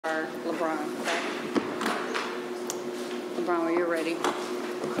LeBron. Okay? LeBron, when you're ready.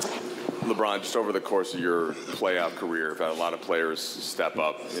 LeBron, just over the course of your playoff career, you've had a lot of players step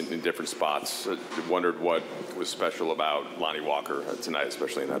up in different spots. I wondered what was special about Lonnie Walker tonight,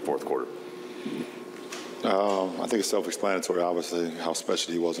 especially in that fourth quarter. I think it's self-explanatory, obviously, how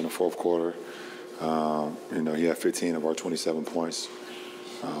special he was in the fourth quarter. He had 15 of our 27 points.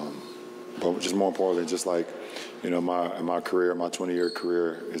 But just more importantly, just like, my career, my 20-year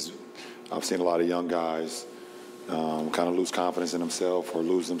career, I've seen a lot of young guys kind of lose confidence in themselves or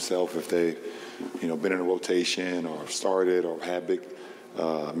lose themselves if they've, been in a rotation or started or had big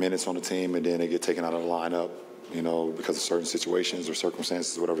minutes on the team, and then they get taken out of the lineup, because of certain situations or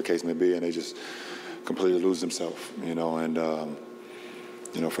circumstances, whatever the case may be, and they just completely lose themselves, and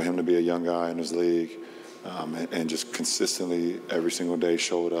for him to be a young guy in this league and just consistently every single day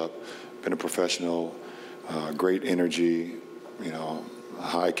showed up, been a professional, great energy,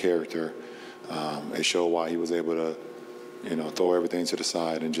 high character. It showed why he was able to, throw everything to the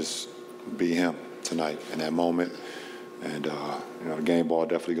side and just be him tonight in that moment. And, the game ball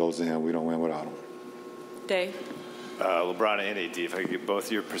definitely goes to him. We don't win without him. Dave? LeBron and AD, if I could get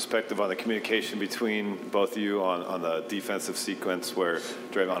both your perspective on the communication between both of you on the defensive sequence where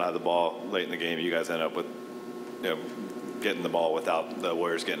Draymond had the ball late in the game, you guys end up with, getting the ball without the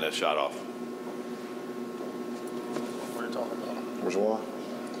Warriors getting a shot off. What are you talking about? Which one?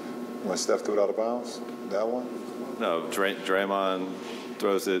 When Steph threw it out of bounds? That one? No, Draymond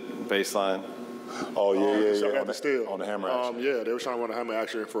throws it baseline. Oh, yeah. On the steal. On the hammer action. Yeah, they were trying to run the hammer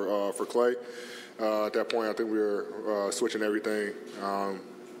action for Clay. At that point, I think we were switching everything.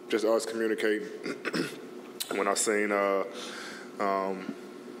 Just us communicating. When I seen, I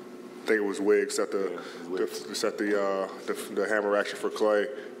think it was Wiggs set the hammer action for Clay.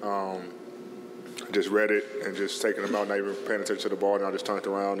 Just read it and just taking him out, not even paying attention to the ball, and I just turned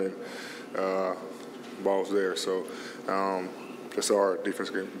around and the ball was there. So just our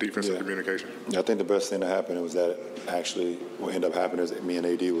defensive communication. Yeah, I think the best thing that happened was that actually what ended up happening is that me and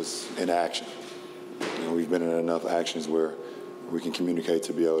AD was in action. We've been in enough actions where we can communicate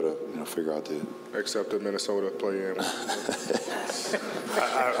to be able to figure out the. Except the Minnesota play-in.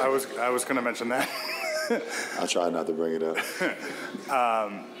 I was going to mention that. I try not to bring it up.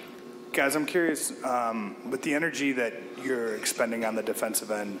 Guys, I'm curious, with the energy that you're expending on the defensive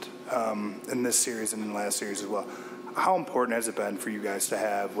end in this series and in the last series as well, how important has it been for you guys to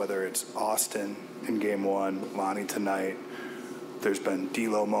have, whether it's Austin in Game 1, Lonnie tonight, there's been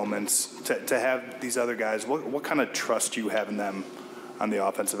D'Lo moments, to have these other guys, what kind of trust do you have in them on the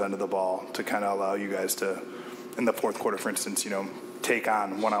offensive end of the ball to kind of allow you guys to, in the fourth quarter, for instance, take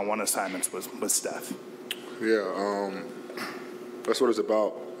on one-on-one assignments with Steph? Yeah, that's what it's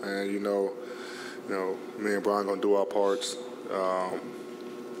about. And, me and Brian going to do our parts.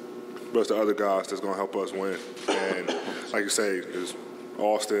 But it's the other guys that's going to help us win. And like you say, it's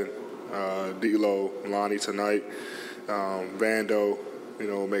Austin, D'Lo, Lonnie tonight, Vando,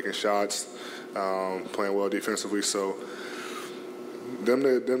 making shots, playing well defensively. So them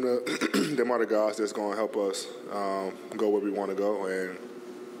are the guys that's going to help us go where we want to go. And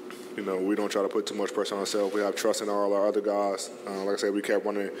we don't try to put too much pressure on ourselves. We have trust in all our other guys. Like I said, we kept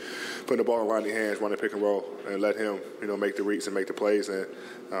putting the ball in Lonnie's hands, running pick and roll, and let him, make the reads and make the plays. And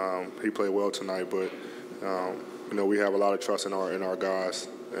he played well tonight. But we have a lot of trust in our guys,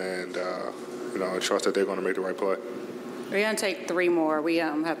 and trust that they're going to make the right play. We're going to take three more. We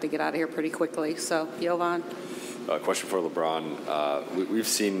have to get out of here pretty quickly. So, Jovan. Question for LeBron. We've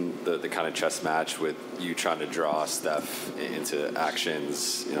seen the kind of chess match with you trying to draw Steph into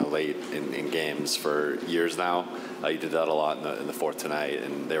actions, late in games for years now. You did that a lot in the fourth tonight,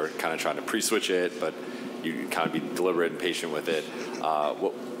 and they were kind of trying to pre-switch it, but you kind of be deliberate and patient with it.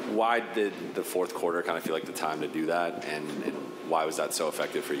 Why did the fourth quarter kind of feel like the time to do that, and why was that so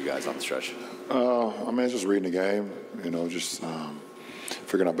effective for you guys on the stretch? It's just reading the game, just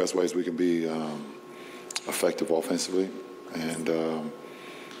figuring out best ways we can be effective offensively, and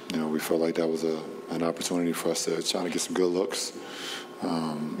we felt like that was an opportunity for us to try to get some good looks.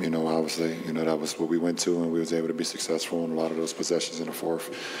 Obviously, that was what we went to, and we was able to be successful in a lot of those possessions in the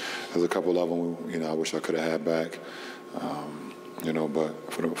fourth. There's a couple of them, I wish I could have had back,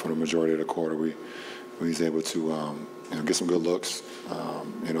 but for the majority of the quarter, we was able to get some good looks,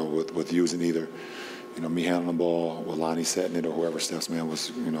 with using either. Me handling the ball, with Lonnie setting it, or whoever Steph's man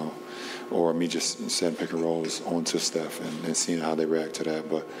was, or me just setting pick and rolls onto Steph and seeing how they react to that.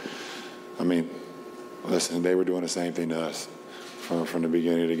 But, listen, they were doing the same thing to us from the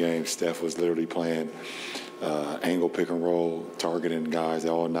beginning of the game. Steph was literally playing angle pick and roll, targeting guys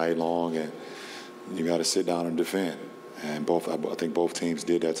all night long, and you got to sit down and defend. And I think both teams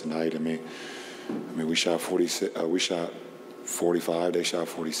did that tonight. I mean, we shot 46. We shot 45. They shot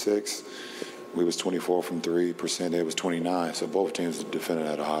 46. We was 24 from 3%. They was 29. So both teams defended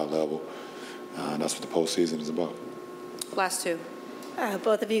at a high level. And that's what the postseason is about. Last two.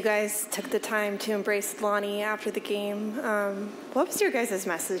 Both of you guys took the time to embrace Lonnie after the game. What was your guys'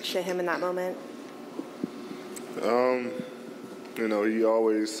 message to him in that moment? He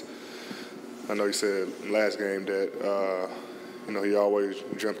always, I know he said last game that, he always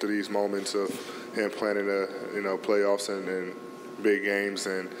dreamt of these moments of him playing in the, playoffs and big games.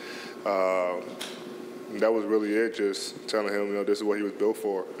 And that was really it, just telling him, this is what he was built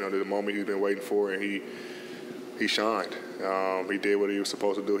for. The moment he's been waiting for, and he shined. He did what he was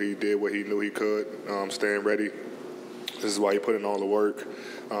supposed to do. He did what he knew he could, staying ready. This is why he put in all the work.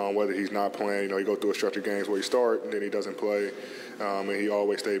 Whether he's not playing, he go through a stretch of games where he start and then he doesn't play. And he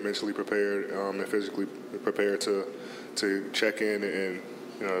always stayed mentally prepared and physically prepared to check in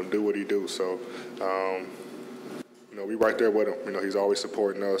and do what he do. So, we right there with him. He's always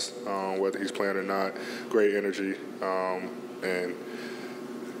supporting us, whether he's playing or not. Great energy, and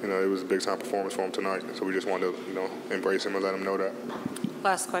it was a big time performance for him tonight. So we just wanted to embrace him and let him know that.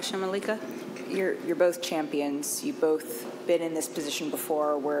 Last question, Malika. You're both champions. You've both been in this position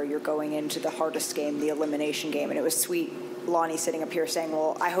before where you're going into the hardest game, the elimination game, and it was sweet Lonnie sitting up here saying,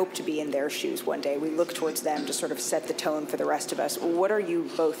 well, I hope to be in their shoes one day. We look towards them to sort of set the tone for the rest of us. What are you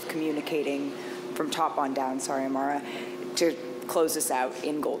both communicating from top on down, Amara, to close this out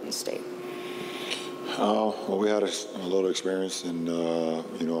in Golden State? Well, we had a little experience in,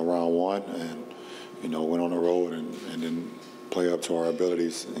 round one and, went on the road and then play up to our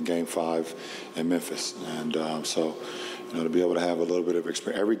abilities in Game 5 in Memphis. And so, to be able to have a little bit of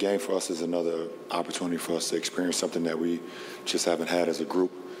experience. Every game for us is another opportunity for us to experience something that we just haven't had as a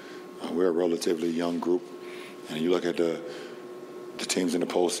group. We're a relatively young group. And you look at the teams in the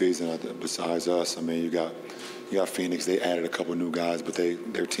postseason, besides us, you got Phoenix. They added a couple new guys, but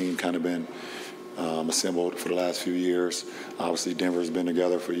their team kind of been assembled for the last few years. Obviously, Denver's been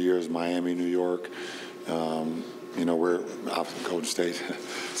together for years, Miami, New York. We're obviously Golden State.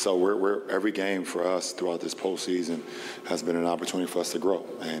 So we're every game for us throughout this postseason has been an opportunity for us to grow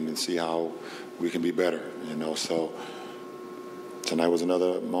and see how we can be better. So tonight was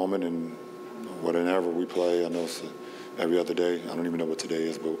another moment, and whenever we play, I know it's every other day. I don't even know what today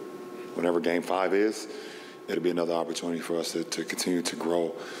is, but whenever Game 5 is, it'll be another opportunity for us to continue to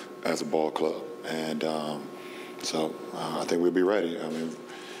grow as a ball club. And so I think we'll be ready.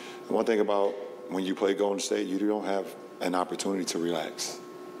 One thing about when you play Golden State, you don't have an opportunity to relax.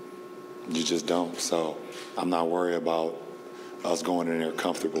 You just don't. So I'm not worried about us going in there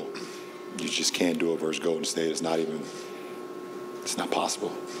comfortable. You just can't do it versus Golden State. It's not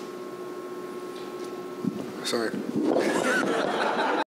possible. Sorry.